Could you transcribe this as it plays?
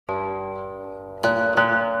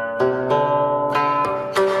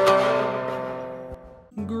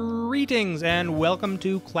Greetings and welcome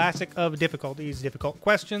to Classic of Difficulties, difficult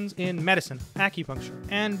questions in medicine, acupuncture,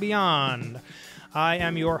 and beyond. I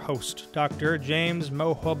am your host, Dr. James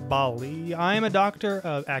Mohebali. I am a doctor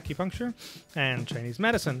of acupuncture and Chinese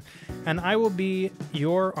medicine, and I will be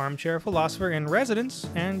your armchair philosopher in residence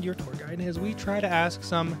and your tour guide as we try to ask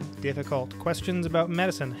some difficult questions about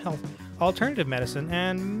medicine, health, alternative medicine,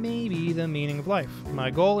 and maybe the meaning of life.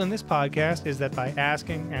 My goal in this podcast is that by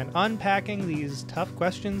asking and unpacking these tough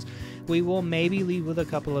questions, we will maybe leave with a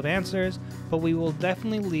couple of answers, but we will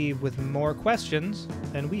definitely leave with more questions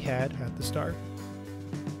than we had at the start.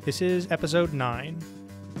 This is episode 9.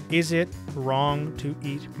 Is it wrong to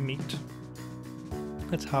eat meat?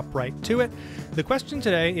 Let's hop right to it. The question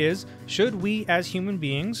today is, should we as human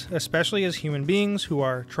beings, especially as human beings who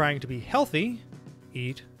are trying to be healthy,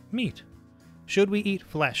 eat meat? Should we eat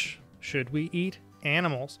flesh? Should we eat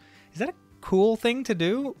animals? Is that a cool thing to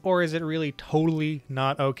do, or is it really totally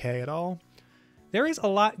not okay at all? There is a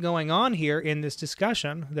lot going on here in this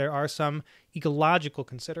discussion. There are some ecological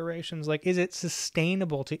considerations, like is it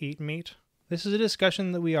sustainable to eat meat? This is a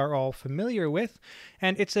discussion that we are all familiar with,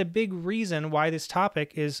 and it's a big reason why this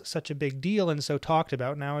topic is such a big deal and so talked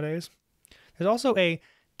about nowadays. There's also a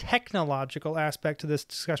technological aspect to this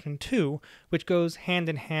discussion too, which goes hand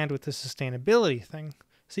in hand with the sustainability thing.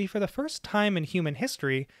 See, for the first time in human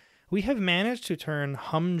history, we have managed to turn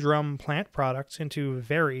humdrum plant products into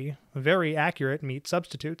very, very accurate meat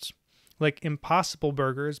substitutes, like Impossible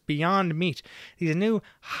Burgers, Beyond Meat, these new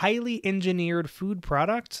highly engineered food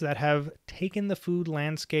products that have taken the food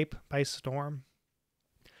landscape by storm.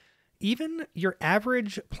 Even your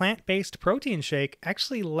average plant-based protein shake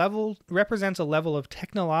actually represents a level of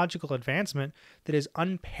technological advancement that is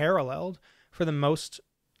unparalleled for the most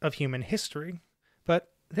of human history. But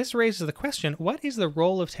this raises the question, what is the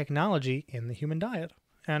role of technology in the human diet?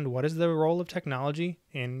 And what is the role of technology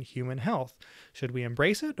in human health? Should we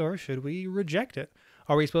embrace it or should we reject it?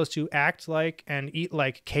 Are we supposed to act like and eat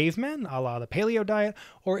like cavemen, a la the paleo diet?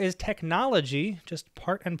 Or is technology just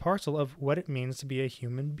part and parcel of what it means to be a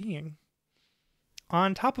human being?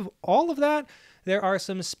 On top of all of that, there are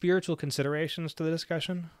some spiritual considerations to the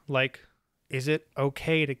discussion, like, is it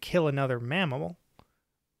okay to kill another mammal?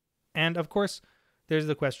 And of course, there's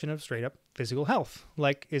the question of straight up physical health,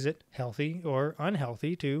 like, is it healthy or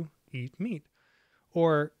unhealthy to eat meat?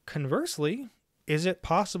 Or conversely, is it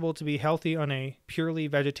possible to be healthy on a purely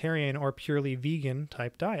vegetarian or purely vegan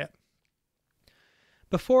type diet?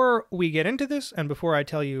 Before we get into this, and before I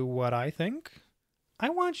tell you what I think, I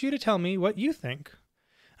want you to tell me what you think.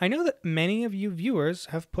 I know that many of you viewers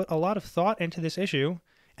have put a lot of thought into this issue,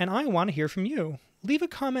 and I want to hear from you. Leave a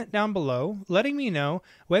comment down below letting me know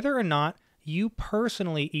whether or not you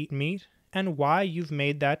personally eat meat and why you've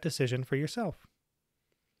made that decision for yourself.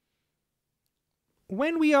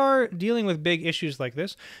 When we are dealing with big issues like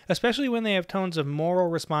this, especially when they have tones of moral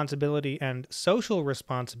responsibility and social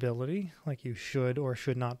responsibility, like you should or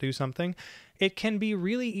should not do something, it can be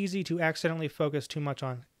really easy to accidentally focus too much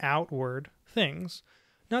on outward things.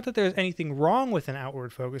 Not that there's anything wrong with an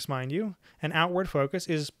outward focus, mind you. An outward focus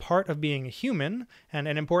is part of being a human and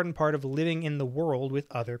an important part of living in the world with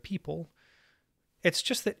other people. It's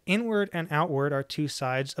just that inward and outward are two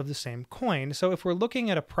sides of the same coin. So if we're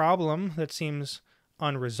looking at a problem that seems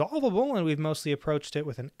unresolvable and we've mostly approached it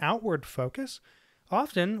with an outward focus,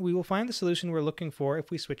 often we will find the solution we're looking for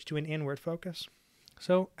if we switch to an inward focus.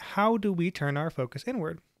 So how do we turn our focus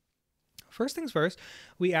inward? First things first,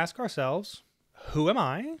 we ask ourselves, who am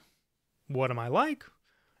I? What am I like?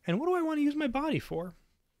 And what do I want to use my body for?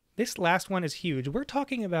 This last one is huge. We're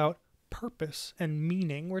talking about purpose and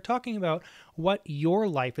meaning. We're talking about what your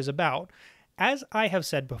life is about. As I have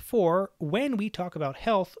said before, when we talk about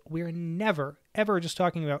health, we're never, ever just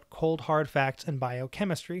talking about cold, hard facts and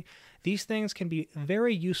biochemistry. These things can be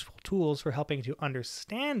very useful tools for helping to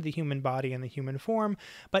understand the human body and the human form,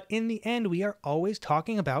 but in the end, we are always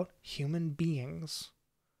talking about human beings.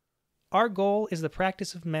 Our goal is in the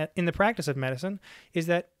practice of medicine is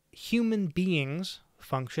that human beings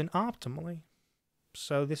function optimally.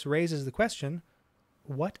 So this raises the question,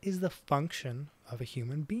 what is the function of a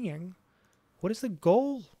human being? What is the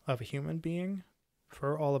goal of a human being?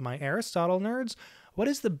 For all of my Aristotle nerds, what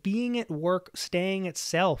is the being at work, staying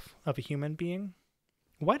itself of a human being?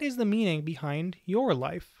 What is the meaning behind your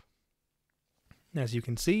life? As you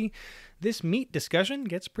can see, this meat discussion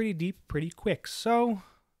gets pretty deep pretty quick, so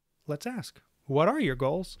let's ask, what are your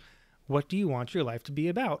goals? What do you want your life to be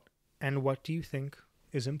about? And what do you think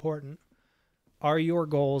is important? Are your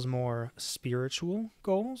goals more spiritual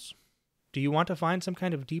goals? Do you want to find some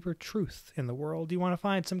kind of deeper truth in the world? Do you want to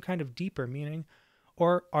find some kind of deeper meaning?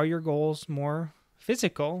 Or are your goals more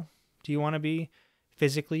physical? Do you want to be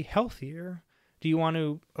physically healthier? Do you want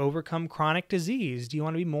to overcome chronic disease? Do you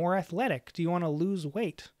want to be more athletic? Do you want to lose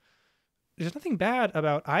weight? There's nothing bad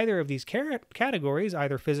about either of these categories,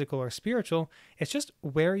 either physical or spiritual. It's just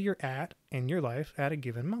where you're at in your life at a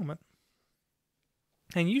given moment.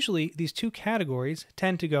 And usually these two categories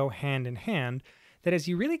tend to go hand in hand. That is,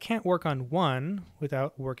 you really can't work on one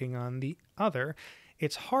without working on the other.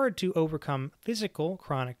 It's hard to overcome physical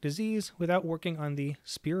chronic disease without working on the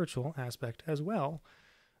spiritual aspect as well.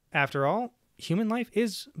 After all, human life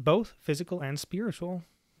is both physical and spiritual.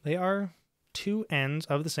 They are two ends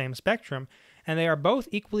of the same spectrum, and they are both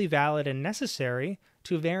equally valid and necessary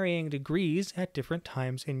to varying degrees at different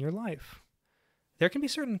times in your life. There can be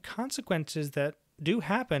certain consequences that do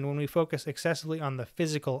happen when we focus excessively on the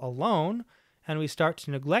physical alone, and we start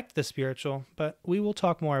to neglect the spiritual, but we will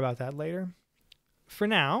talk more about that later. For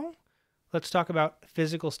now, let's talk about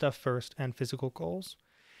physical stuff first and physical goals.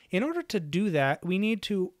 In order to do that, we need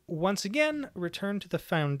to once again return to the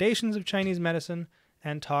foundations of Chinese medicine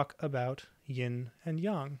and talk about yin and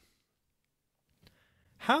yang.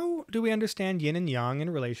 How do we understand yin and yang in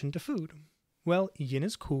relation to food? Well, yin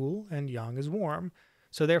is cool and yang is warm.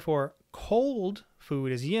 So therefore, cold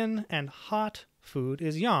food is yin and hot food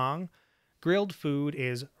is yang. Grilled food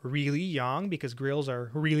is really yang because grills are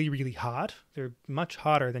really, really hot. They're much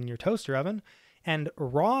hotter than your toaster oven. And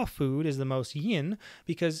raw food is the most yin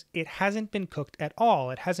because it hasn't been cooked at all.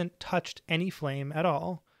 It hasn't touched any flame at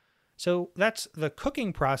all. So that's the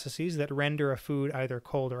cooking processes that render a food either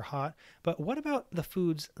cold or hot. But what about the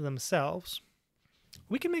foods themselves?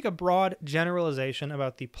 We can make a broad generalization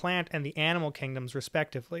about the plant and the animal kingdoms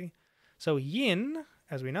respectively. So yin,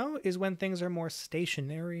 as we know, is when things are more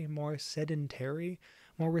stationary, more sedentary,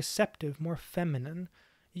 more receptive, more feminine.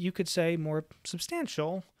 You could say more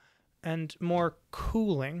substantial and more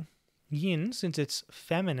cooling. Yin, since it's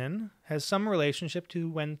feminine, has some relationship to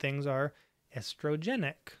when things are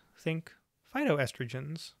estrogenic. Think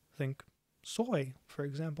phytoestrogens. Think soy, for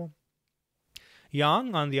example.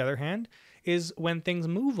 Yang, on the other hand, is when things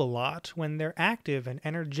move a lot, when they're active and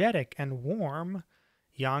energetic and warm.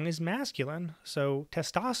 Yang is masculine, so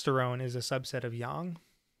testosterone is a subset of yang.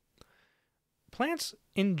 Plants,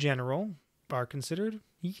 in general, are considered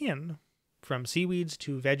yin. From seaweeds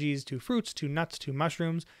to veggies to fruits to nuts to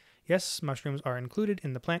mushrooms. Yes, mushrooms are included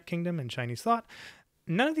in the plant kingdom in Chinese thought.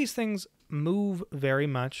 None of these things move very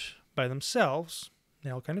much by themselves. They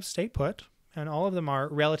all kind of stay put, and all of them are,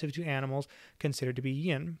 relative to animals, considered to be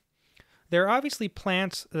yin. There are obviously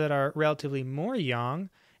plants that are relatively more yang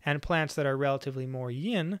and plants that are relatively more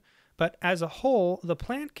yin, but as a whole, the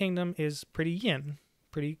plant kingdom is pretty yin,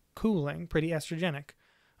 pretty cooling, pretty estrogenic.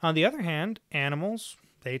 On the other hand, animals,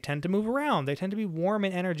 they tend to move around. They tend to be warm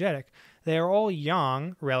and energetic. They are all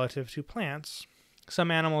yang relative to plants.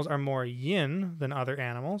 Some animals are more yin than other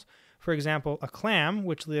animals. For example, a clam,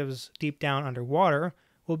 which lives deep down underwater,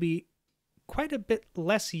 will be quite a bit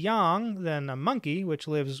less yang than a monkey, which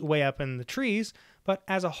lives way up in the trees, but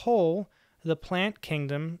as a whole, the plant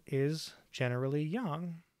kingdom is generally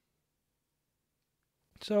yang.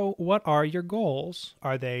 So what are your goals?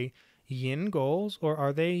 Are they yin goals or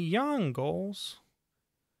are they yang goals?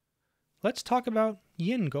 Let's talk about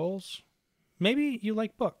yin goals. Maybe you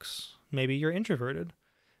like books. Maybe you're introverted.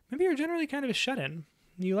 Maybe you're generally kind of a shut-in.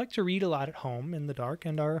 You like to read a lot at home in the dark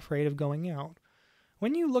and are afraid of going out.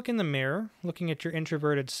 When you look in the mirror, looking at your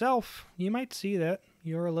introverted self, you might see that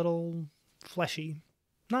you're a little fleshy.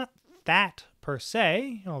 Not fat per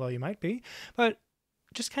se, although you might be, but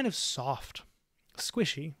just kind of soft,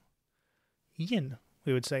 squishy. Yin,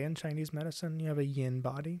 we would say in Chinese medicine. You have a yin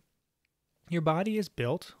body. Your body is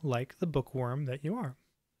built like the bookworm that you are.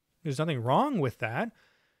 There's nothing wrong with that.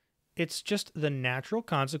 It's just the natural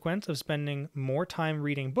consequence of spending more time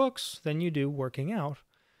reading books than you do working out.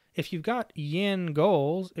 If you've got yin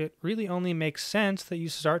goals, it really only makes sense that you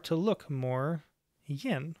start to look more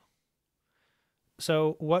yin.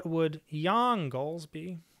 So what would yang goals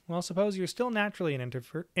be? Well, suppose you're still naturally an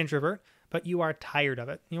introvert, but you are tired of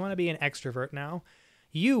it. You want to be an extrovert now.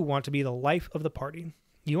 You want to be the life of the party.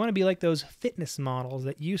 You want to be like those fitness models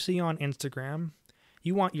that you see on Instagram.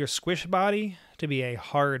 You want your squish body to be a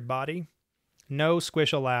hard body. No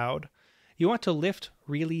squish allowed. You want to lift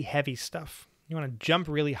really heavy stuff. You want to jump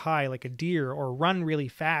really high like a deer or run really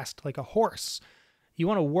fast like a horse. You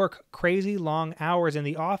want to work crazy long hours in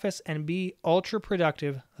the office and be ultra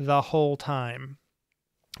productive the whole time.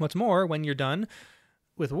 What's more, when you're done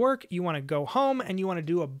with work, you want to go home and you want to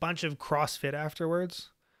do a bunch of CrossFit afterwards.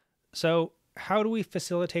 So how do we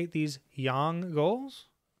facilitate these yang goals?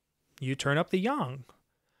 You turn up the yang.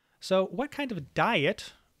 So what kind of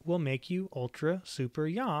diet will make you ultra super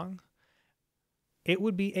yang? it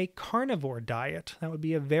would be a carnivore diet. That would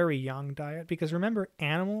be a very yang diet because remember,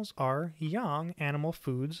 animals are yang. Animal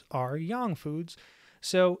foods are yang foods.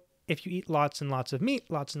 So if you eat lots and lots of meat,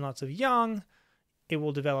 lots and lots of yang, it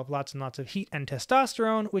will develop lots and lots of heat and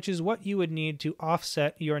testosterone, which is what you would need to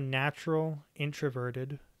offset your natural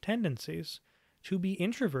introverted tendencies. To be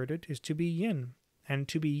introverted is to be yin, and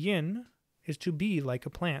to be yin is to be like a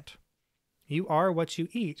plant. You are what you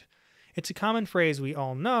eat. It's a common phrase we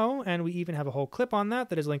all know, and we even have a whole clip on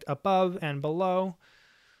that is linked above and below.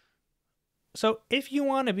 So if you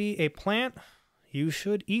want to be a plant, you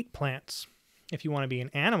should eat plants. If you want to be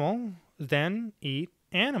an animal, then eat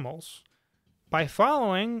animals. By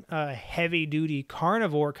following a heavy-duty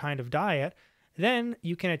carnivore kind of diet, then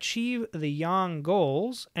you can achieve the yang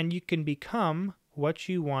goals and you can become what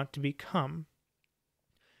you want to become.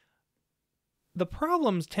 The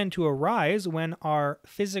problems tend to arise when our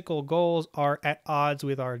physical goals are at odds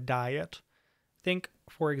with our diet. Think,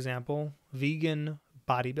 for example, vegan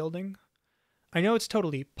bodybuilding. I know it's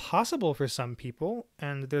totally possible for some people,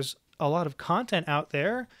 and there's a lot of content out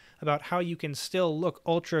there about how you can still look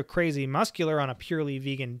ultra crazy muscular on a purely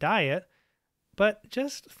vegan diet, but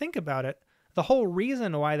just think about it. The whole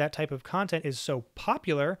reason why that type of content is so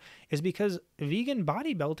popular is because vegan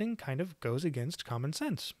bodybuilding kind of goes against common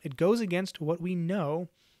sense. It goes against what we know.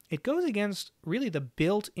 It goes against really the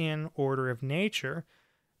built-in order of nature.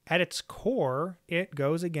 At its core, it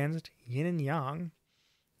goes against yin and yang.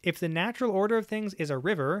 If the natural order of things is a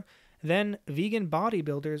river, then vegan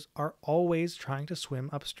bodybuilders are always trying to swim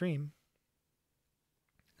upstream.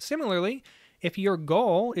 Similarly, if your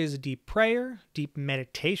goal is deep prayer, deep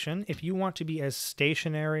meditation, if you want to be as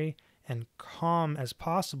stationary and calm as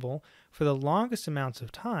possible for the longest amounts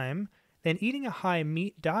of time, then eating a high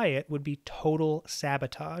meat diet would be total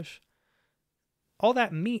sabotage. All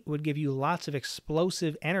that meat would give you lots of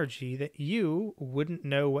explosive energy that you wouldn't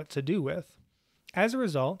know what to do with. As a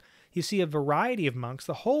result, you see a variety of monks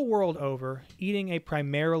the whole world over eating a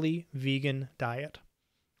primarily vegan diet.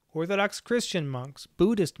 Orthodox Christian monks,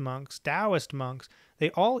 Buddhist monks, Taoist monks, they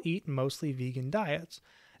all eat mostly vegan diets.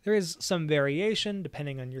 There is some variation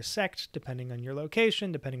depending on your sect, depending on your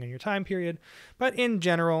location, depending on your time period, but in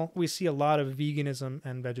general, we see a lot of veganism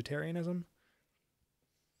and vegetarianism.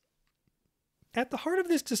 At the heart of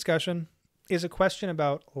this discussion is a question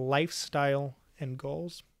about lifestyle and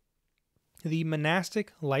goals. The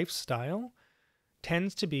monastic lifestyle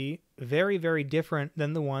tends to be very, very different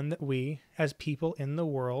than the one that we, as people in the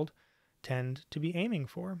world, tend to be aiming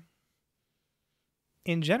for.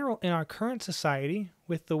 In general, in our current society,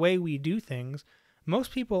 with the way we do things,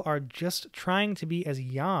 most people are just trying to be as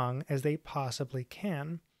yang as they possibly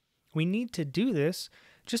can. We need to do this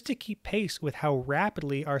just to keep pace with how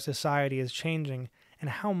rapidly our society is changing and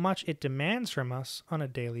how much it demands from us on a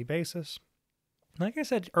daily basis. Like I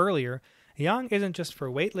said earlier, yang isn't just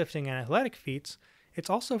for weightlifting and athletic feats, it's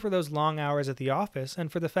also for those long hours at the office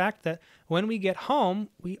and for the fact that when we get home,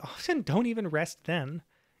 we often don't even rest then.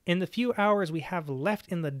 In the few hours we have left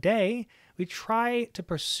in the day, we try to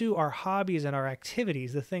pursue our hobbies and our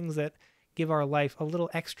activities, the things that give our life a little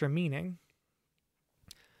extra meaning.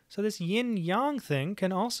 So this yin-yang thing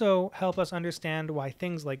can also help us understand why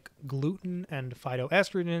things like gluten and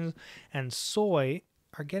phytoestrogens and soy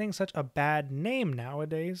are getting such a bad name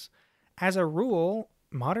nowadays. As a rule,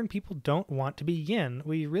 modern people don't want to be yin.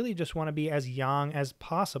 We really just want to be as yang as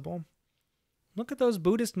possible. Look at those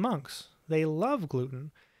Buddhist monks. They love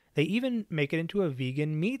gluten. They even make it into a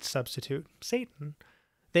vegan meat substitute, seitan.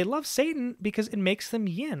 They love seitan because it makes them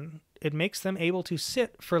yin. It makes them able to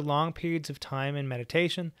sit for long periods of time in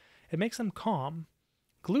meditation. It makes them calm.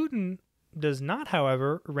 Gluten does not,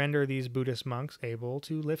 however, render these Buddhist monks able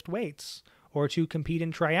to lift weights or to compete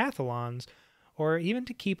in triathlons, or even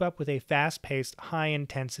to keep up with a fast-paced,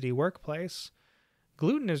 high-intensity workplace.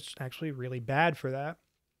 Gluten is actually really bad for that.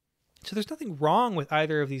 So there's nothing wrong with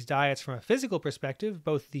either of these diets from a physical perspective,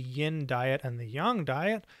 both the yin diet and the yang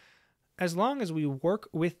diet, as long as we work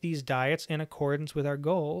with these diets in accordance with our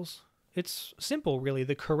goals. It's simple, really.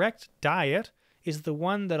 The correct diet is the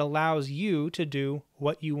one that allows you to do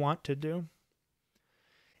what you want to do.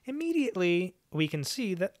 Immediately, we can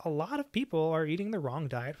see that a lot of people are eating the wrong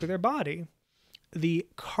diet for their body. The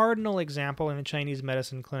cardinal example in a Chinese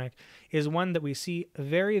medicine clinic is one that we see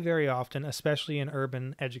very, very often, especially in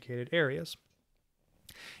urban, educated areas.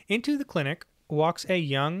 Into the clinic walks a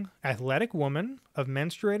young, athletic woman of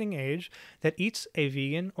menstruating age that eats a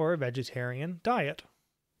vegan or a vegetarian diet.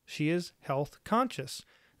 She is health conscious.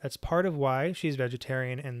 That's part of why she's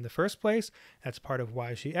vegetarian in the first place. That's part of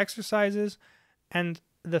why she exercises. And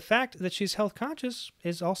the fact that she's health conscious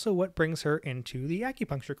is also what brings her into the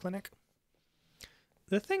acupuncture clinic.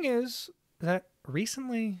 The thing is that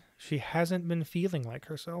recently she hasn't been feeling like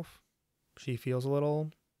herself. She feels a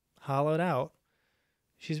little hollowed out.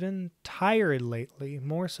 She's been tired lately,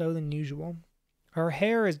 more so than usual. Her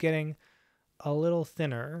hair is getting a little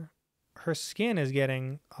thinner. Her skin is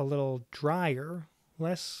getting a little drier,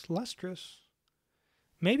 less lustrous.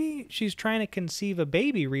 Maybe she's trying to conceive a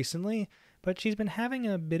baby recently, but she's been having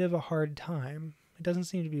a bit of a hard time. It doesn't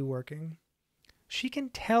seem to be working. She can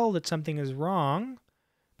tell that something is wrong,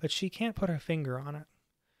 but she can't put her finger on it.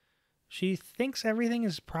 She thinks everything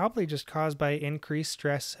is probably just caused by increased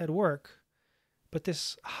stress at work. But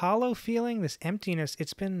this hollow feeling, this emptiness,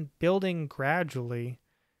 it's been building gradually,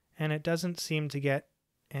 and it doesn't seem to get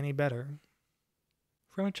any better.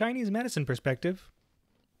 From a Chinese medicine perspective,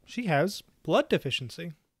 she has blood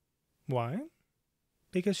deficiency. Why?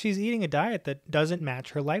 Because she's eating a diet that doesn't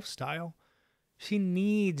match her lifestyle. She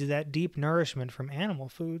needs that deep nourishment from animal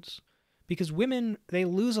foods. Because women, they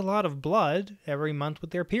lose a lot of blood every month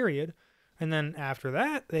with their period, and then after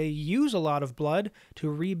that, they use a lot of blood to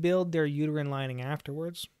rebuild their uterine lining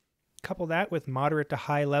afterwards. Couple that with moderate to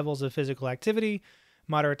high levels of physical activity,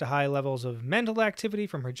 moderate to high levels of mental activity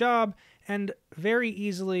from her job, and very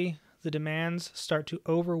easily the demands start to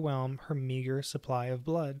overwhelm her meager supply of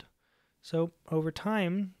blood. So over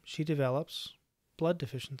time, she develops blood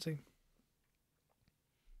deficiency.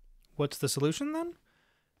 What's the solution then?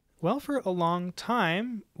 Well, for a long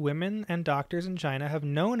time, women and doctors in China have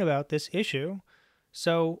known about this issue,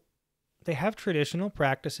 so they have traditional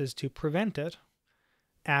practices to prevent it.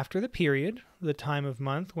 After the period, the time of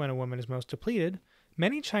month when a woman is most depleted,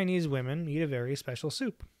 many Chinese women eat a very special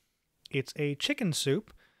soup. It's a chicken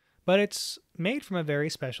soup, but it's made from a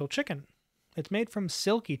very special chicken. It's made from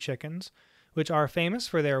silky chickens, which are famous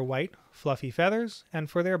for their white, fluffy feathers and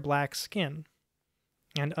for their black skin.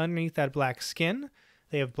 And underneath that black skin,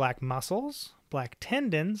 they have black muscles, black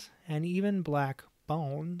tendons, and even black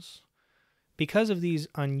bones. Because of these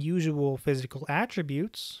unusual physical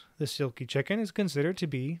attributes, the silky chicken is considered to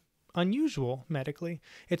be unusual medically.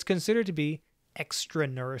 It's considered to be extra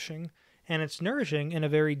nourishing, and it's nourishing in a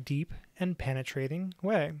very deep and penetrating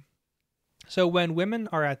way. So when women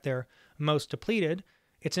are at their most depleted,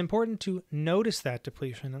 it's important to notice that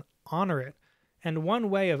depletion and honor it. And one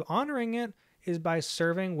way of honoring it is by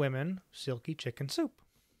serving women silky chicken soup.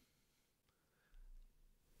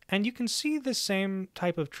 And you can see the same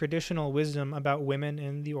type of traditional wisdom about women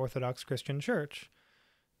in the Orthodox Christian Church.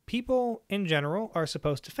 People, in general, are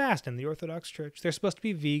supposed to fast in the Orthodox Church. They're supposed to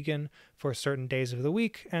be vegan for certain days of the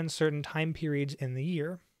week and certain time periods in the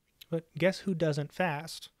year. But guess who doesn't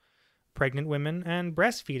fast? Pregnant women and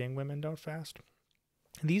breastfeeding women don't fast.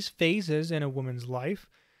 These phases in a woman's life,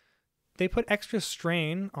 they put extra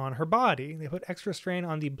strain on her body. They put extra strain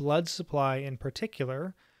on the blood supply in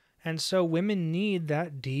particular, and so women need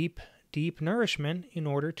that deep, deep nourishment in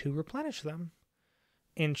order to replenish them.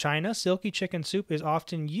 In China, silky chicken soup is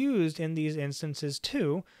often used in these instances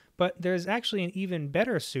too, but there's actually an even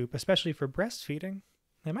better soup, especially for breastfeeding.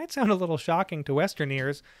 It might sound a little shocking to Western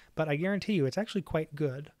ears, but I guarantee you it's actually quite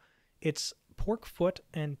good. It's pork foot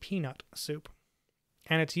and peanut soup,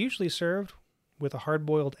 and it's usually served with a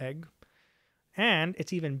hard-boiled egg. And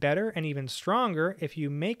it's even better and even stronger if you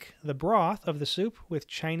make the broth of the soup with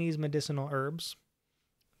Chinese medicinal herbs.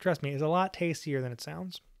 Trust me, it's a lot tastier than it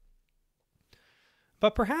sounds.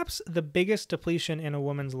 But perhaps the biggest depletion in a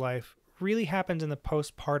woman's life really happens in the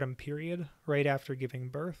postpartum period, right after giving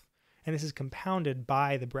birth. And this is compounded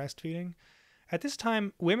by the breastfeeding. At this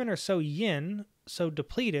time, women are so yin, so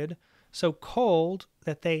depleted, so cold,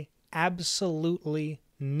 that they absolutely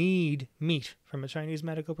need meat from a Chinese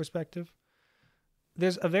medical perspective.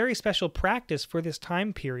 There's a very special practice for this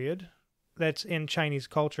time period that's in Chinese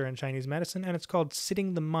culture and Chinese medicine, and it's called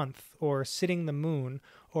sitting the month, or sitting the moon,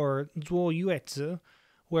 or zuo yuezi,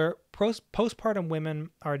 where postpartum women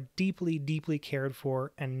are deeply, deeply cared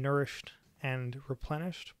for and nourished and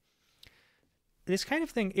replenished. This kind of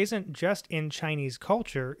thing isn't just in Chinese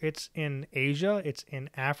culture. It's in Asia, it's in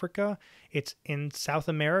Africa, it's in South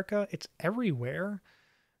America, it's everywhere.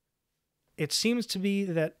 It seems to be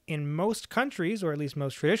that in most countries, or at least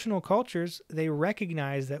most traditional cultures, they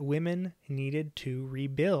recognize that women needed to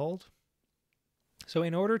rebuild. So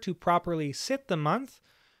in order to properly sit the month,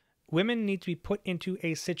 women need to be put into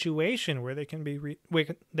a situation where they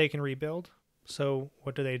can rebuild. So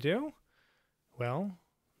what do? Well,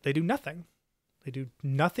 they do nothing. They do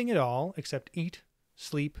nothing at all except eat,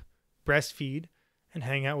 sleep, breastfeed, and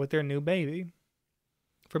hang out with their new baby.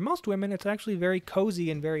 For most women, it's actually very cozy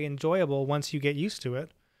and very enjoyable once you get used to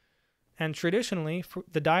it. And traditionally,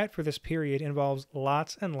 the diet for this period involves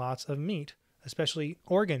lots and lots of meat, especially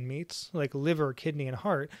organ meats like liver, kidney, and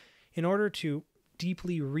heart, in order to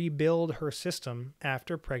deeply rebuild her system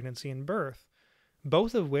after pregnancy and birth,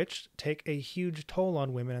 both of which take a huge toll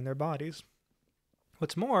on women and their bodies.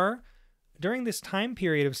 What's more, during this time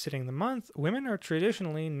period of sitting the month, women are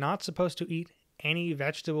traditionally not supposed to eat any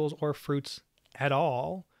vegetables or fruits at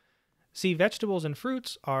all. See, vegetables and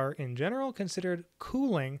fruits are, in general, considered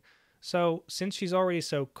cooling, so since she's already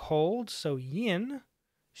so cold, so yin,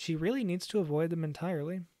 she really needs to avoid them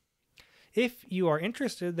entirely. If you are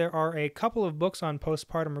interested, there are a couple of books on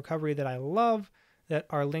postpartum recovery that I love that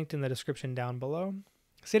are linked in the description down below.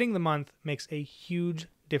 Sitting the month makes a huge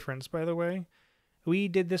difference, by the way. We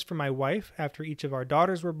did this for my wife after each of our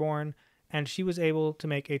daughters were born, and she was able to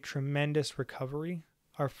make a tremendous recovery.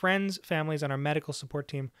 Our friends, families, and our medical support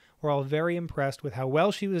team were all very impressed with how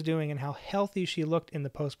well she was doing and how healthy she looked in the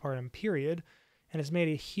postpartum period, and it's made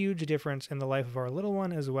a huge difference in the life of our little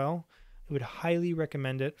one as well. I would highly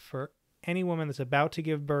recommend it for any woman that's about to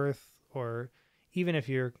give birth, or even if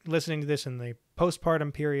you're listening to this in the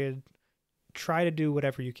postpartum period, try to do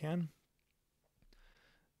whatever you can.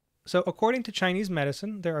 So according to Chinese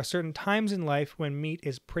medicine, there are certain times in life when meat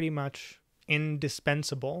is pretty much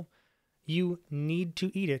indispensable. You need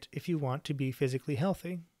to eat it if you want to be physically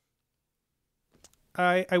healthy.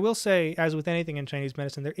 I will say, as with anything in Chinese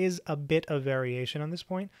medicine, there is a bit of variation on this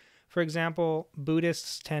point. For example,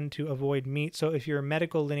 Buddhists tend to avoid meat, so if your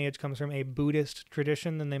medical lineage comes from a Buddhist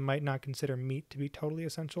tradition, then they might not consider meat to be totally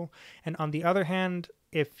essential. And on the other hand,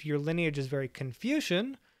 if your lineage is very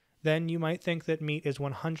Confucian, then you might think that meat is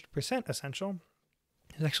 100% essential.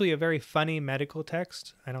 It's actually a very funny medical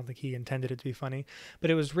text. I don't think he intended it to be funny, but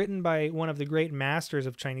it was written by one of the great masters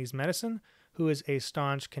of Chinese medicine, who is a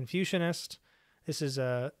staunch Confucianist. This is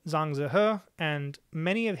Zhang Zihe, and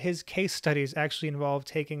many of his case studies actually involve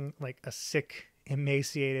taking like a sick,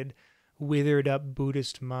 emaciated, withered up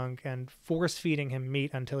Buddhist monk and force feeding him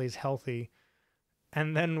meat until he's healthy.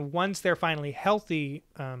 And then once they're finally healthy,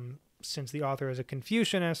 since the author is a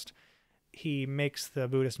Confucianist, he makes the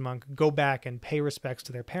Buddhist monk go back and pay respects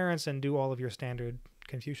to their parents and do all of your standard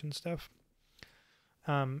Confucian stuff.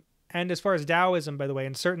 And as far as Taoism, by the way,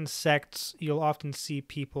 in certain sects, you'll often see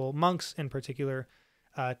people, monks in particular,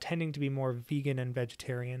 tending to be more vegan and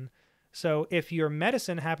vegetarian. So if your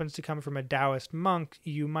medicine happens to come from a Taoist monk,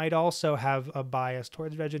 you might also have a bias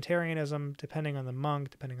towards vegetarianism, depending on the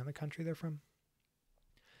monk, depending on the country they're from.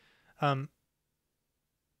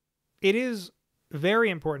 It is very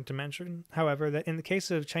important to mention, however, that in the case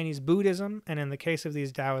of Chinese Buddhism and in the case of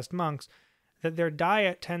these Taoist monks, that their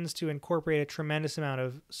diet tends to incorporate a tremendous amount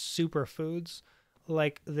of superfoods.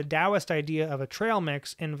 Like the Taoist idea of a trail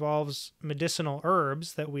mix involves medicinal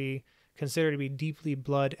herbs that we consider to be deeply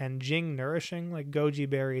blood and jing nourishing, like goji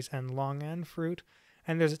berries and longan fruit.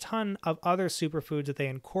 And there's a ton of other superfoods that they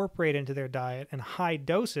incorporate into their diet in high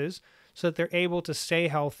doses so that they're able to stay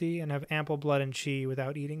healthy and have ample blood and qi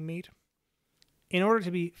without eating meat. In order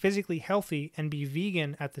to be physically healthy and be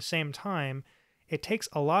vegan at the same time, it takes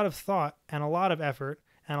a lot of thought and a lot of effort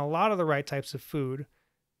and a lot of the right types of food,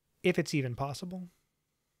 if it's even possible.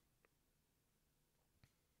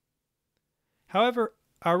 However,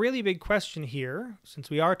 a really big question here, since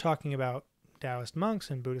we are talking about Taoist monks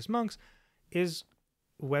and Buddhist monks, is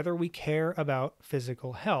whether we care about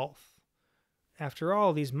physical health. After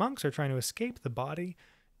all, these monks are trying to escape the body.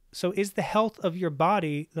 So is the health of your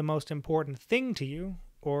body the most important thing to you,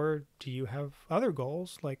 or do you have other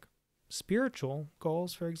goals, like spiritual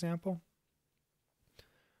goals, for example?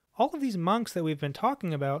 All of these monks that we've been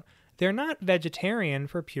talking about, they're not vegetarian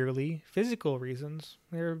for purely physical reasons.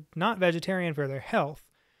 They're not vegetarian for their health.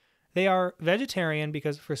 They are vegetarian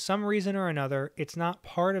because for some reason or another, it's not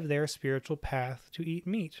part of their spiritual path to eat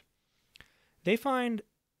meat. They find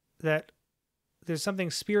that there's something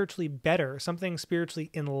spiritually better, something spiritually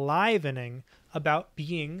enlivening about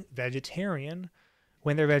being vegetarian.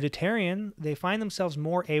 When they're vegetarian, they find themselves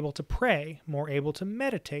more able to pray, more able to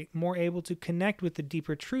meditate, more able to connect with the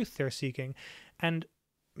deeper truth they're seeking, and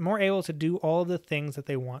more able to do all of the things that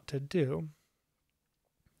they want to do.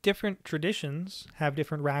 Different traditions have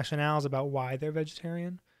different rationales about why they're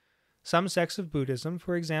vegetarian. Some sects of Buddhism,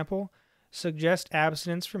 for example, suggest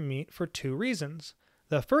abstinence from meat for 2 reasons.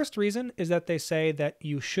 The first reason is that they say that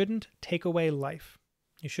you shouldn't take away life.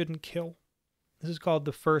 You shouldn't kill. This is called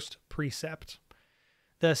the first precept.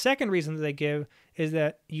 The second reason that they give is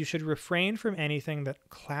that you should refrain from anything that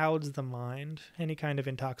clouds the mind, any kind of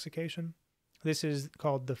intoxication. This is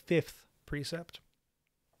called the 5th precept.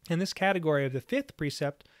 And this category of the 5th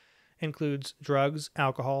precept includes drugs,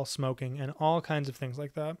 alcohol, smoking, and all kinds of things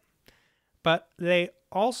like that. But they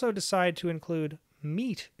also decide to include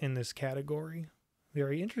meat in this category.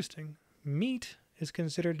 Very interesting. Meat is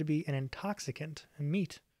considered to be an intoxicant, and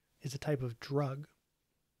meat is a type of drug.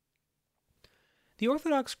 The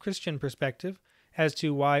Orthodox Christian perspective as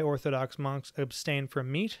to why Orthodox monks abstain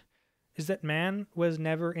from meat is that man was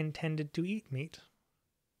never intended to eat meat.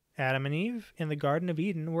 Adam and Eve in the Garden of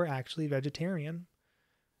Eden were actually vegetarian.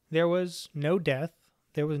 There was no death,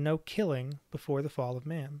 there was no killing before the fall of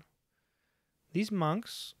man. These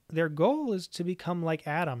monks, their goal is to become like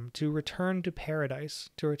Adam, to return to paradise,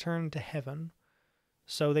 to return to heaven.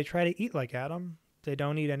 So they try to eat like Adam. They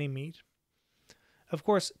don't eat any meat. Of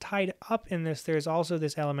course, tied up in this, there's also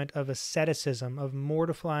this element of asceticism, of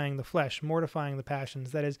mortifying the flesh, mortifying the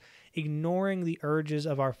passions, that is, ignoring the urges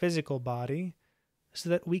of our physical body so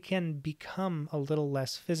that we can become a little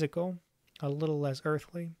less physical, a little less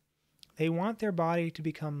earthly. They want their body to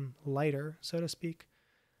become lighter, so to speak,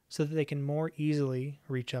 so that they can more easily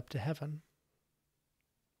reach up to heaven.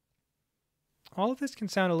 All of this can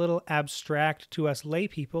sound a little abstract to us lay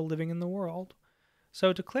people living in the world.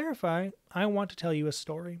 So to clarify, I want to tell you a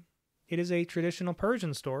story. It is a traditional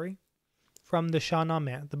Persian story from the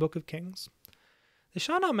Shahnameh, the Book of Kings. The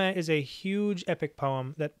Shahnameh is a huge epic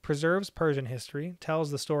poem that preserves Persian history, tells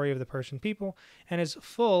the story of the Persian people, and is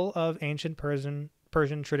full of ancient Persian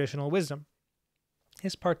traditional wisdom.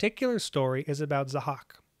 This particular story is about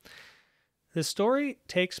Zahak. The story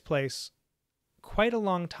takes place quite a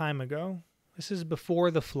long time ago. This is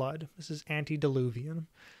before the flood. This is antediluvian.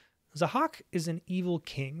 Zahak is an evil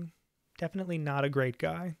king, definitely not a great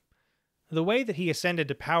guy. The way that he ascended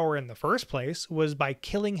to power in the first place was by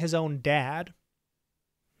killing his own dad.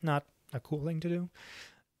 Not a cool thing to do.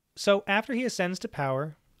 So after he ascends to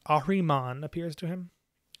power, Ahriman appears to him.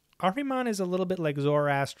 Ahriman is a little bit like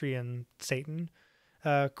Zoroastrian Satan.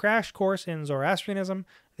 Crash course in Zoroastrianism,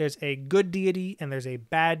 there's a good deity and there's a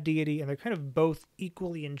bad deity, and they're kind of both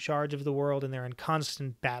equally in charge of the world, and they're in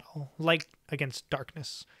constant battle, light against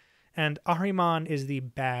darkness. And Ahriman is the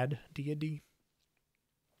bad deity.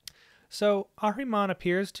 So Ahriman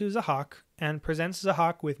appears to Zahak and presents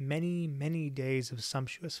Zahak with many, many days of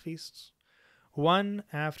sumptuous feasts. One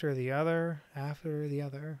after the other, after the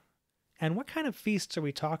other. And what kind of feasts are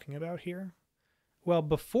we talking about here? Well,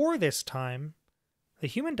 before this time, the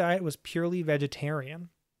human diet was purely vegetarian.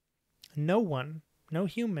 No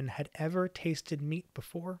human had ever tasted meat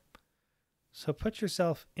before. So put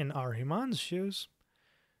yourself in Ahriman's shoes.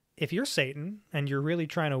 If you're Satan and you're really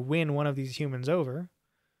trying to win one of these humans over,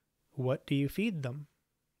 what do you feed them?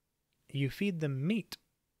 You feed them meat.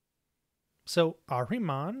 So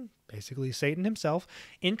Ahriman, basically Satan himself,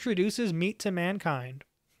 introduces meat to mankind.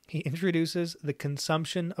 He introduces the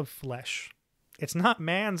consumption of flesh. It's not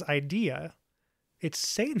man's idea. It's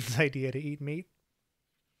Satan's idea to eat meat.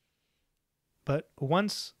 But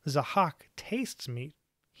once Zahak tastes meat,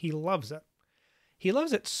 he loves it. He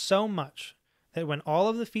loves it so much that when all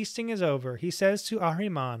of the feasting is over, he says to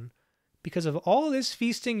Ahriman, "Because of all this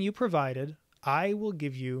feasting you provided, I will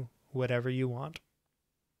give you whatever you want."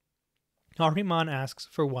 Ahriman asks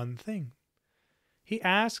for one thing. He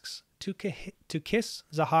asks to kiss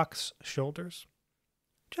Zahak's shoulders.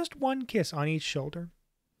 Just one kiss on each shoulder.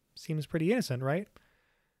 Seems pretty innocent, right?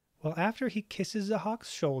 Well, after he kisses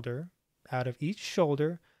Zahak's shoulder, out of each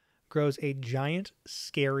shoulder grows a giant,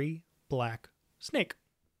 scary, black snake.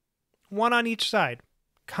 One on each side,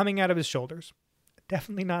 coming out of his shoulders.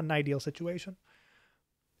 Definitely not an ideal situation.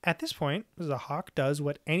 At this point, Zahak does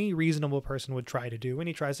what any reasonable person would try to do, and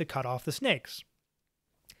he tries to cut off the snakes.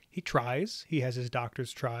 He has his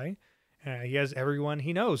doctors try, he has everyone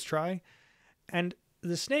he knows try, and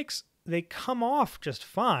the snakes, they come off just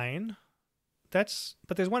fine. But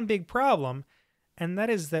there's one big problem, and that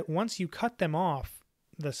is that once you cut them off,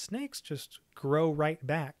 the snakes just grow right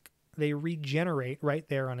back. They regenerate right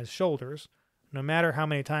there on his shoulders, no matter how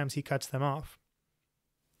many times he cuts them off.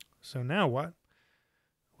 So now what?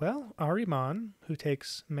 Well, Ahriman, who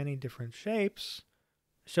takes many different shapes,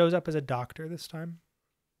 shows up as a doctor this time.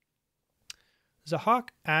 Zahak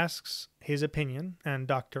asks his opinion, and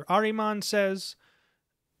Dr. Ahriman says,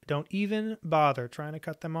 "Don't even bother trying to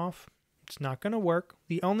cut them off. It's not going to work.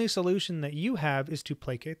 The only solution that you have is to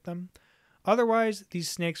placate them. Otherwise, these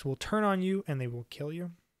snakes will turn on you and they will kill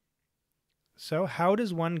you." So how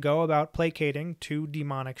does one go about placating two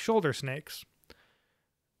demonic shoulder snakes?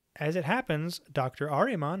 As it happens, Dr.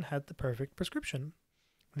 Ahriman had the perfect prescription.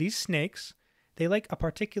 These snakes, they like a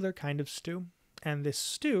particular kind of stew. And this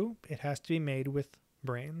stew, it has to be made with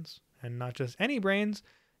brains. And not just any brains.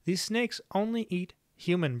 These snakes only eat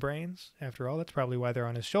human brains. After all, that's probably why they're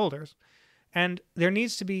on his shoulders. And there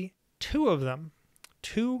needs to be two of them.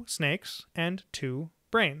 2 snakes and 2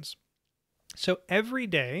 brains. So every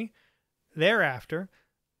day thereafter,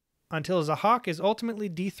 until Zahak is ultimately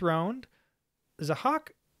dethroned, Zahak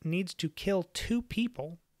needs to kill 2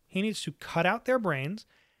 people. He needs to cut out their brains,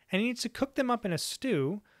 and he needs to cook them up in a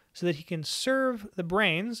stew so that he can serve the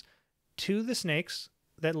brains to the snakes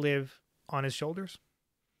that live on his shoulders.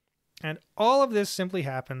 And all of this simply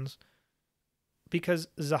happens because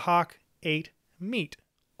Zahak ate meat.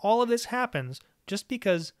 All of this happens just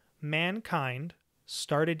because mankind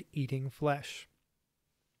started eating flesh.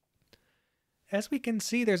 As we can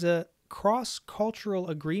see, there's a cross-cultural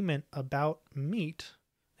agreement about meat.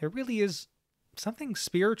 There really is something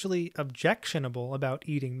spiritually objectionable about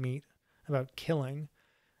eating meat, about killing.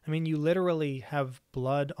 I mean, you literally have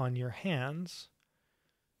blood on your hands.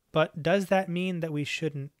 But does that mean that we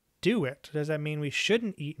shouldn't do it? Does that mean we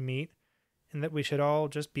shouldn't eat meat and that we should all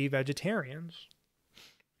just be vegetarians?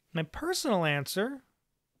 My personal answer,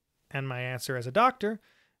 and my answer as a doctor,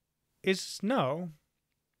 is no.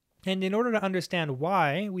 And in order to understand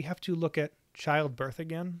why, we have to look at childbirth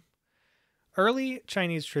again. Early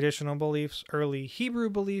Chinese traditional beliefs, early Hebrew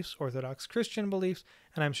beliefs, Orthodox Christian beliefs,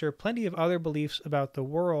 and I'm sure plenty of other beliefs about the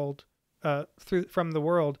world, from the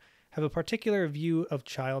world, have a particular view of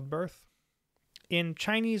childbirth. In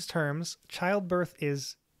Chinese terms, childbirth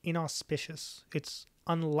is inauspicious. It's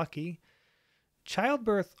unlucky.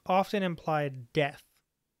 Childbirth often implied death,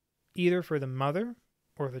 either for the mother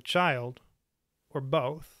or the child, or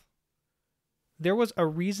both. There was a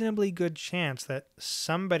reasonably good chance that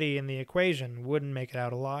somebody in the equation wouldn't make it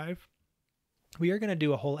out alive. We are going to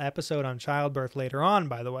do a whole episode on childbirth later on,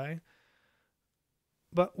 by the way.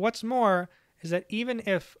 But what's more is that even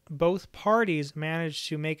if both parties managed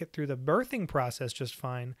to make it through the birthing process just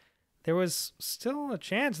fine, there was still a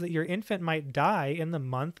chance that your infant might die in the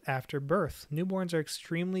month after birth. Newborns are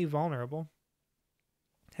extremely vulnerable.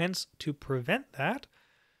 Hence, to prevent that,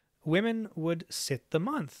 women would sit the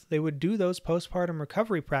month. They would do those postpartum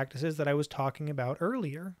recovery practices that I was talking about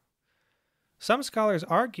earlier. Some scholars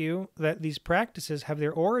argue that these practices have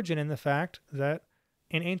their origin in the fact that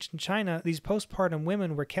in ancient China, these postpartum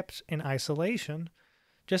women were kept in isolation.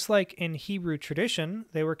 Just like in Hebrew tradition,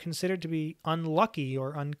 they were considered to be unlucky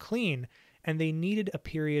or unclean, and they needed a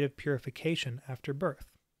period of purification after birth.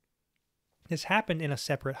 This happened in a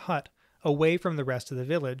separate hut, away from the rest of the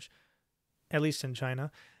village, at least in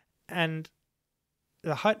China, and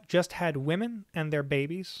the hut just had women and their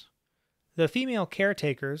babies. The female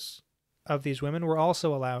caretakers of these women were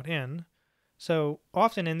also allowed in. So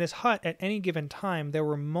often in this hut at any given time, there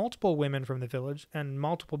were multiple women from the village and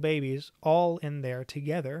multiple babies all in there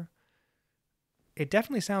together. It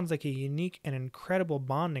definitely sounds like a unique and incredible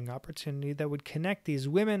bonding opportunity that would connect these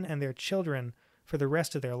women and their children for the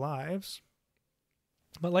rest of their lives.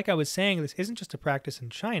 But like I was saying, this isn't just a practice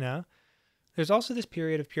in China. There's also this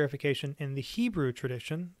period of purification in the Hebrew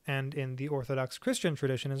tradition and in the Orthodox Christian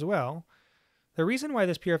tradition as well. The reason why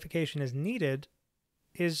this purification is needed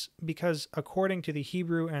is because, according to the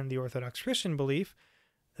Hebrew and the Orthodox Christian belief,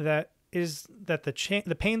 the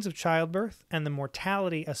pains of childbirth and the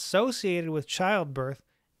mortality associated with childbirth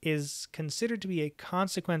is considered to be a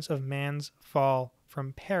consequence of man's fall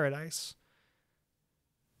from paradise.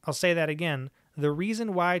 I'll say that again. The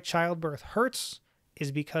reason why childbirth hurts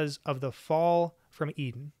is because of the fall from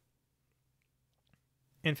Eden.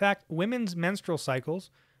 In fact, women's menstrual cycles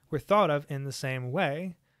were thought of in the same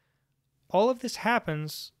way. All of this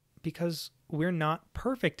happens because we're not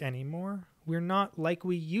perfect anymore. We're not like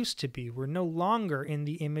we used to be. We're no longer in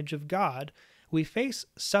the image of God. We face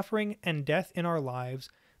suffering and death in our lives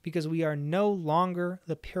because we are no longer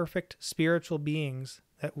the perfect spiritual beings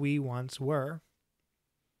that we once were.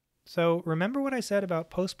 So remember what I said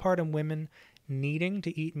about postpartum women needing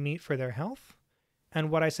to eat meat for their health? And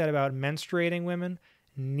what I said about menstruating women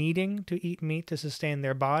needing to eat meat to sustain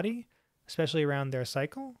their body, especially around their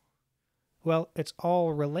cycle? Well, it's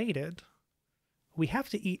all related. We have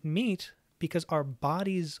to eat meat because our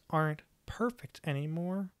bodies aren't perfect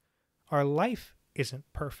anymore. Our life isn't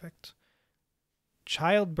perfect.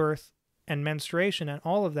 Childbirth and menstruation and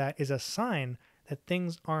all of that is a sign that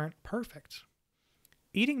things aren't perfect.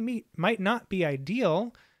 Eating meat might not be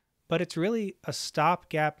ideal, but it's really a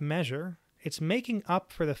stopgap measure. It's making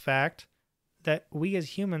up for the fact that we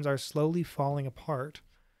as humans are slowly falling apart.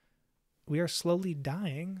 We are slowly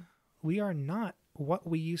dying. We are not what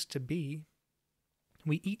we used to be.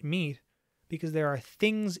 We eat meat because there are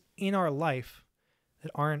things in our life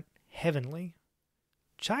that aren't heavenly.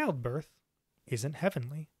 Childbirth isn't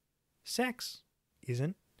heavenly. Sex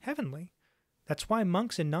isn't heavenly. That's why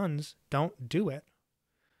monks and nuns don't do it.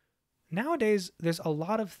 Nowadays, there's a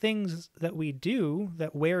lot of things that we do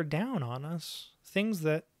that wear down on us, things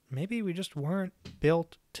that maybe we just weren't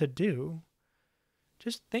built to do.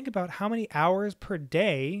 Just think about how many hours per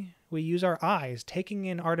day we use our eyes taking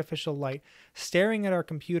in artificial light, staring at our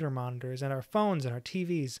computer monitors and our phones and our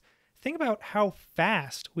TVs. Think about how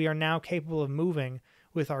fast we are now capable of moving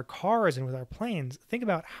with our cars and with our planes. Think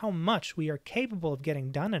about how much we are capable of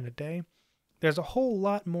getting done in a day. There's a whole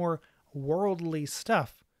lot more worldly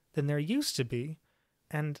stuff than there used to be,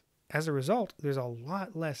 and as a result, there's a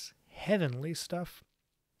lot less heavenly stuff.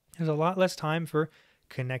 There's a lot less time for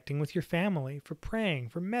connecting with your family, for praying,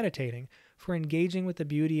 for meditating, for engaging with the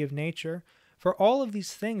beauty of nature, for all of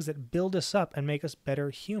these things that build us up and make us better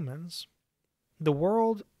humans. The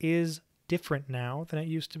world is different now than it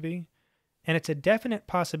used to be, and it's a definite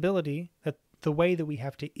possibility that the way that we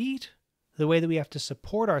have to eat, the way that we have to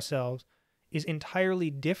support ourselves, is entirely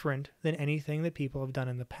different than anything that people have done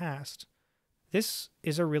in the past. This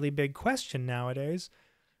is a really big question nowadays.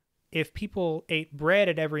 If people ate bread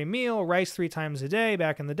at every meal, rice 3 times a day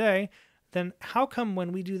back in the day, then how come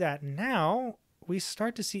when we do that now, we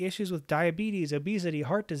start to see issues with diabetes, obesity,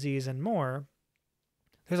 heart disease, and more?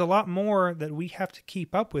 There's a lot more that we have to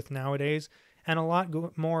keep up with nowadays, and a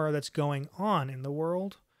lot more that's going on in the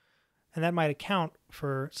world. And that might account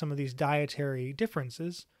for some of these dietary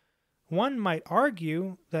differences. One might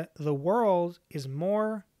argue that the world is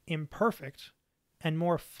more imperfect and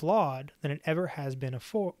more flawed than it ever has been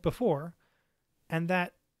before, and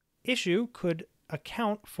that issue could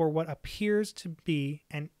account for what appears to be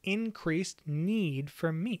an increased need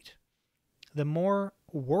for meat. The more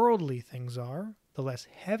worldly things are, the less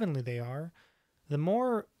heavenly they are, the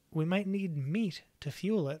more we might need meat to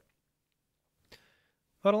fuel it.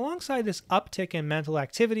 But alongside this uptick in mental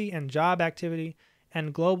activity and job activity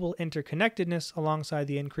and global interconnectedness alongside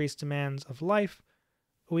the increased demands of life,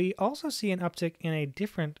 we also see an uptick in a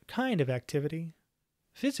different kind of activity,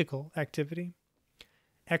 physical activity.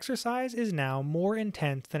 Exercise is now more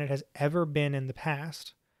intense than it has ever been in the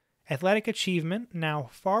past. Athletic achievement now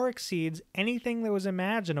far exceeds anything that was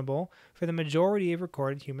imaginable for the majority of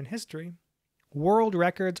recorded human history. World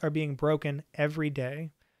records are being broken every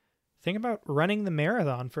day. Think about running the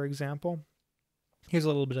marathon, for example. Here's a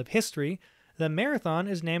little bit of history. The marathon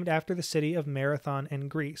is named after the city of Marathon in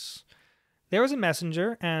Greece. There was a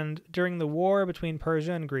messenger, and during the war between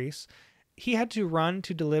Persia and Greece, he had to run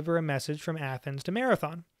to deliver a message from Athens to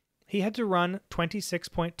Marathon. He had to run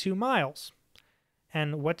 26.2 miles.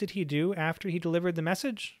 And what did he do after he delivered the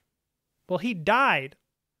message? Well, he died.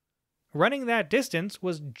 Running that distance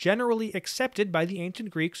was generally accepted by the ancient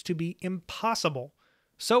Greeks to be impossible.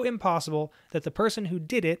 So impossible that the person who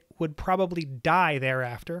did it would probably die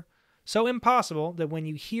thereafter. So impossible that when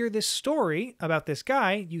you hear this story about this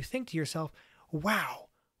guy, you think to yourself, wow,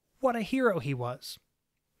 what a hero he was.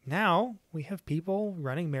 Now we have people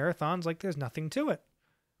running marathons like there's nothing to it.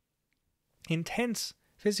 Intense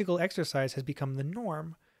physical exercise has become the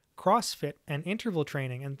norm. CrossFit and interval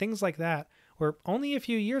training and things like that were only a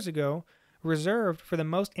few years ago reserved for the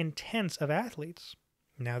most intense of athletes.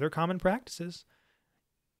 Now they're common practices.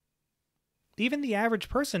 Even the average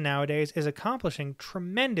person nowadays is accomplishing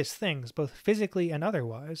tremendous things, both physically and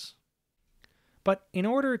otherwise. But in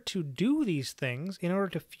order to do these things, in order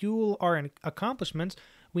to fuel our accomplishments,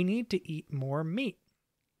 we need to eat more meat.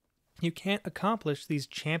 You can't accomplish these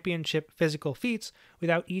championship physical feats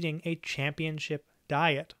without eating a championship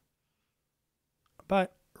diet.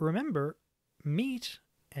 But remember, meat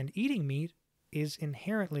and eating meat is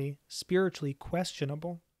inherently spiritually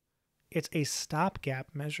questionable. It's a stopgap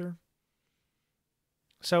measure.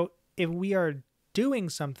 So if we are doing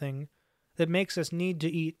something that makes us need to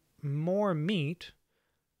eat more meat,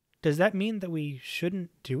 does that mean that we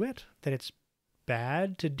shouldn't do it? That it's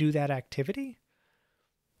bad to do that activity?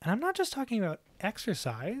 And I'm not just talking about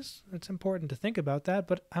exercise. It's important to think about that,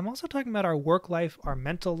 but I'm also talking about our work life, our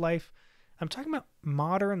mental life. I'm talking about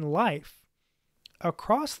modern life.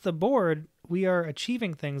 Across the board, we are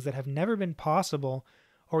achieving things that have never been possible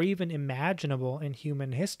or even imaginable in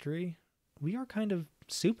human history. We are kind of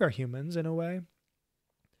superhumans in a way.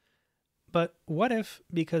 But what if,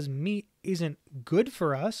 because meat isn't good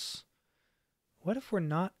for us, what if we're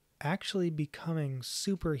not actually becoming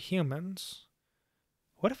superhumans?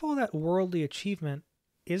 What if all that worldly achievement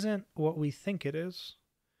isn't what we think it is?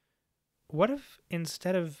 What if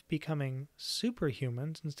instead of becoming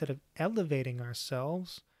superhumans, instead of elevating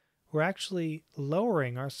ourselves, we're actually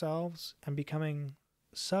lowering ourselves and becoming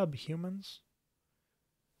subhumans?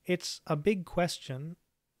 It's a big question,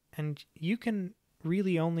 and you can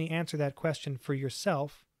really only answer that question for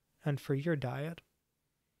yourself and for your diet.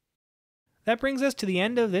 That brings us to the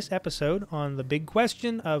end of this episode on the big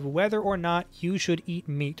question of whether or not you should eat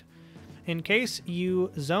meat. In case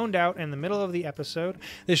you zoned out in the middle of the episode,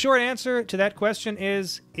 the short answer to that question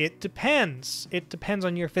is it depends. It depends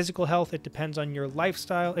on your physical health, it depends on your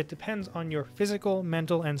lifestyle, it depends on your physical,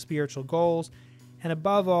 mental, and spiritual goals, and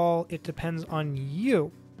above all, it depends on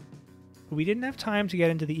you. We didn't have time to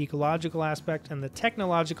get into the ecological aspect and the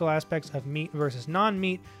technological aspects of meat versus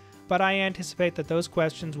non-meat, but I anticipate that those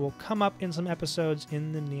questions will come up in some episodes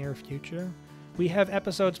in the near future. We have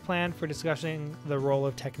episodes planned for discussing the role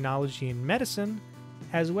of technology in medicine,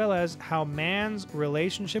 as well as how man's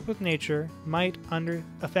relationship with nature might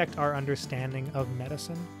affect our understanding of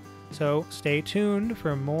medicine. So stay tuned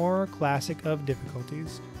for more Classic of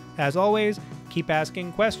Difficulties. As always, keep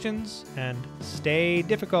asking questions and stay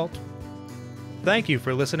difficult. Thank you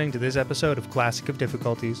for listening to this episode of Classic of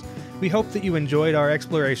Difficulties. We hope that you enjoyed our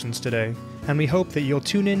explorations today, and we hope that you'll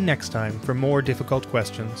tune in next time for more difficult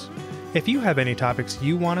questions. If you have any topics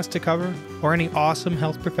you want us to cover, or any awesome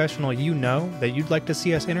health professional you know that you'd like to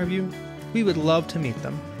see us interview, we would love to meet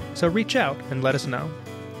them, so reach out and let us know.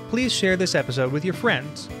 Please share this episode with your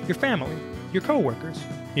friends, your family, your coworkers,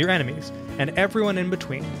 your enemies, and everyone in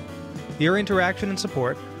between. Your interaction and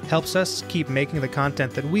support helps us keep making the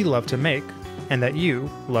content that we love to make, and that you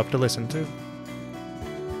love to listen to.